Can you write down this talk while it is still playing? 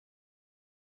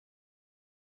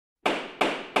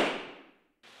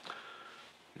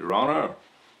Your Honor,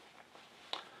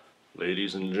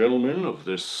 ladies and gentlemen of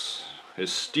this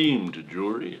esteemed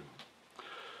jury,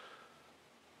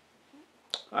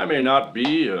 I may not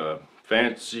be a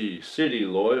fancy city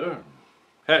lawyer.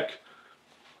 Heck,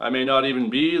 I may not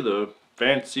even be the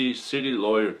fancy city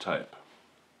lawyer type.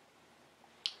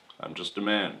 I'm just a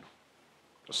man,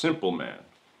 a simple man.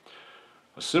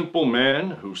 A simple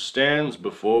man who stands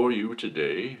before you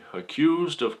today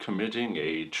accused of committing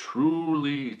a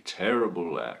truly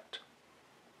terrible act.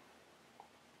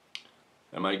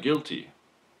 Am I guilty?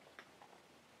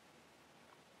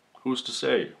 Who's to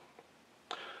say?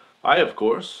 I, of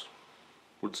course,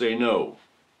 would say no.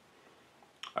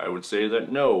 I would say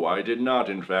that no, I did not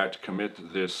in fact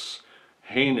commit this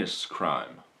heinous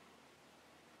crime.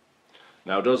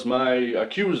 Now, does my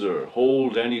accuser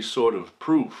hold any sort of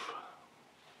proof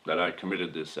that I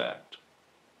committed this act?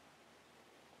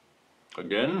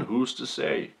 Again, who's to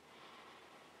say?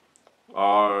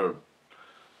 Are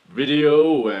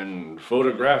video and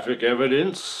photographic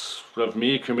evidence of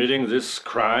me committing this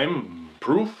crime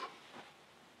proof?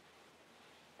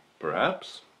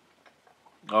 Perhaps.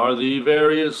 Are the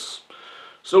various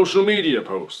social media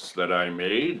posts that I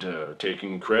made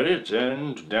taking credit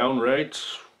and downright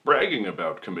bragging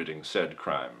about committing said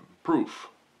crime proof?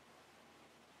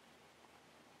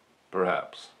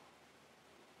 Perhaps.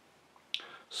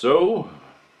 So,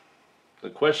 the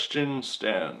question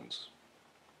stands.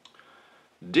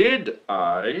 Did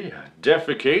I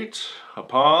defecate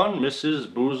upon Mrs.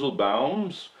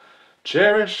 Boozlebaum's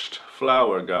cherished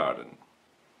flower garden?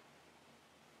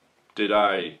 Did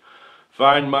I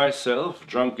find myself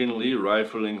drunkenly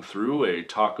rifling through a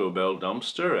Taco Bell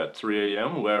dumpster at 3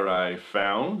 a.m. where I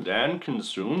found and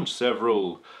consumed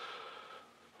several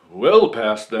well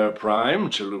past their prime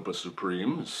Chalupa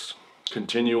Supremes,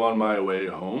 continue on my way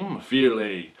home, feel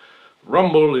a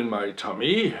rumble in my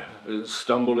tummy,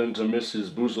 stumble into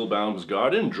Mrs. Boozlebaum's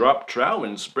garden, drop trow,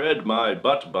 and spread my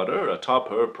butt butter atop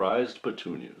her prized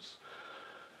petunias?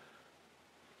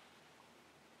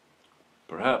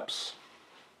 Perhaps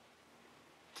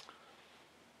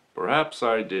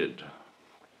I did.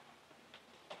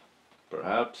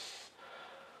 Perhaps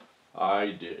I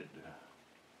did.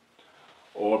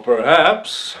 Or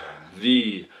perhaps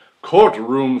the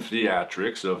courtroom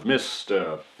theatrics of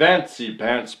Mr. Fancy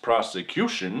Pants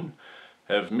Prosecution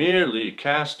have merely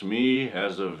cast me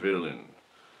as a villain.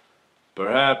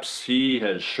 Perhaps he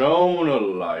has shone a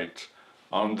light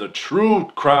on the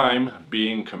true crime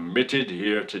being committed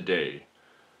here today.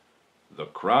 The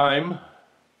crime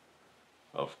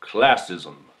of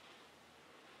classism.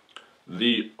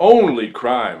 The only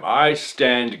crime I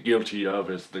stand guilty of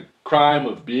is the crime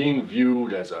of being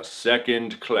viewed as a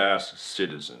second-class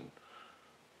citizen.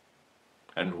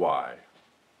 And why?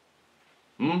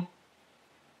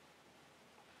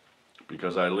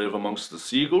 Because I live amongst the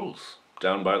seagulls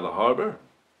down by the harbor,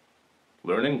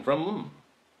 learning from them,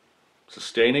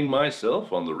 sustaining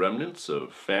myself on the remnants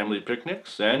of family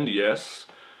picnics, and yes,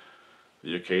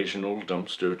 the occasional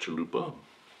dumpster chalupa.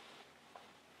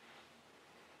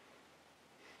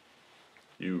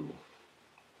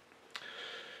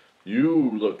 You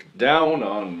look down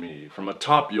on me from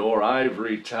atop your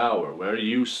ivory tower, where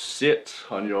you sit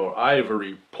on your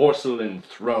ivory porcelain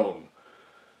throne.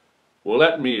 Well,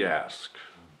 let me ask,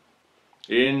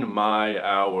 in my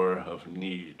hour of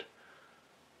need,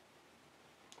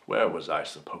 where was I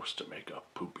supposed to make a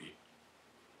poopy?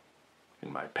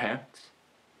 In my pants?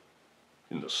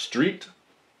 In the street?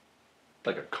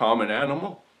 Like a common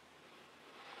animal?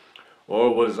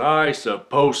 Or was I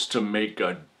supposed to make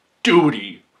a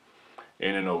duty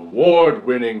in an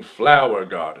award-winning flower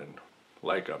garden,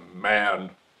 like a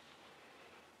man?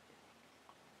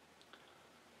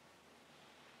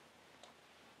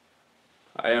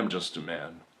 I am just a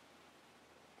man.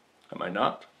 Am I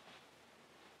not?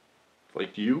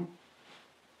 Like you?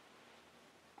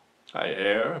 I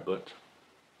err, but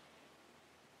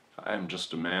I am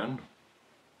just a man.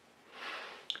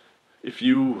 If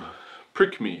you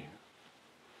prick me,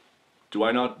 do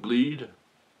I not bleed?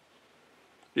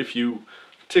 If you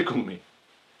tickle me,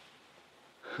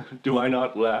 do I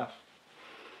not laugh?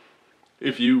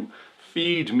 If you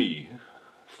feed me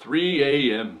 3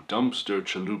 a.m. dumpster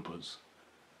chalupas,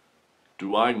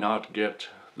 do I not get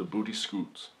the booty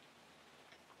scoots?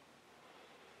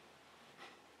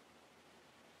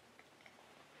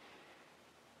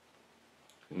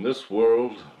 In this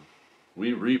world,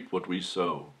 we reap what we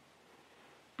sow,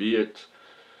 be it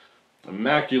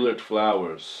immaculate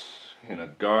flowers in a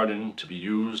garden to be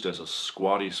used as a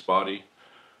squatty spotty,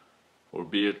 or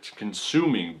be it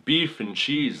consuming beef and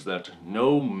cheese that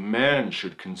no man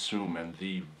should consume, and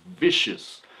the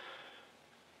vicious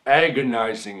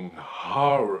agonizing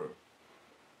horror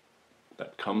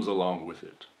that comes along with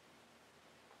it.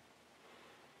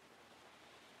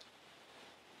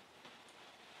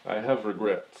 I have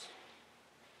regrets.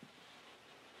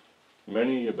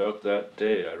 Many about that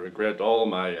day. I regret all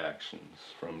my actions,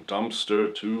 from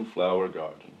dumpster to flower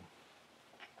garden.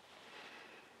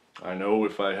 I know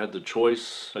if I had the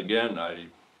choice again, I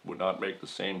would not make the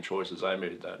same choices I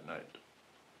made that night.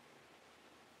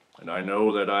 And I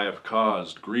know that I have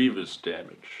caused grievous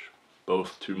damage,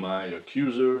 both to my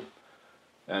accuser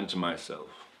and to myself.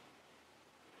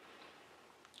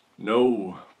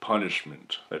 No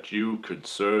punishment that you could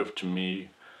serve to me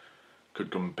could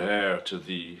compare to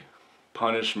the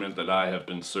punishment that I have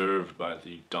been served by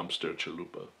the dumpster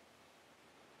chalupa.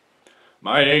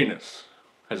 My anus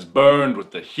has burned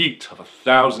with the heat of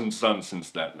 1,000 suns since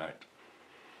that night,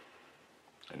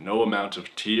 and no amount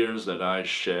of tears that I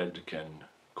shed can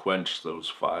quench those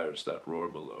fires that roar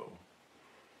below,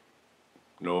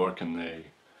 nor can they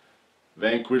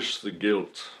vanquish the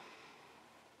guilt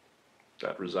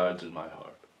that resides in my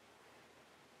heart.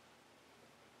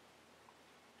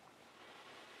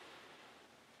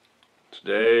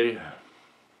 Today,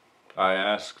 I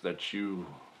ask that you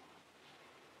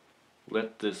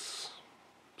let this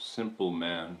simple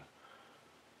man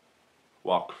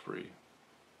walk free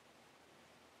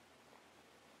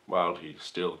while he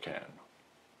still can.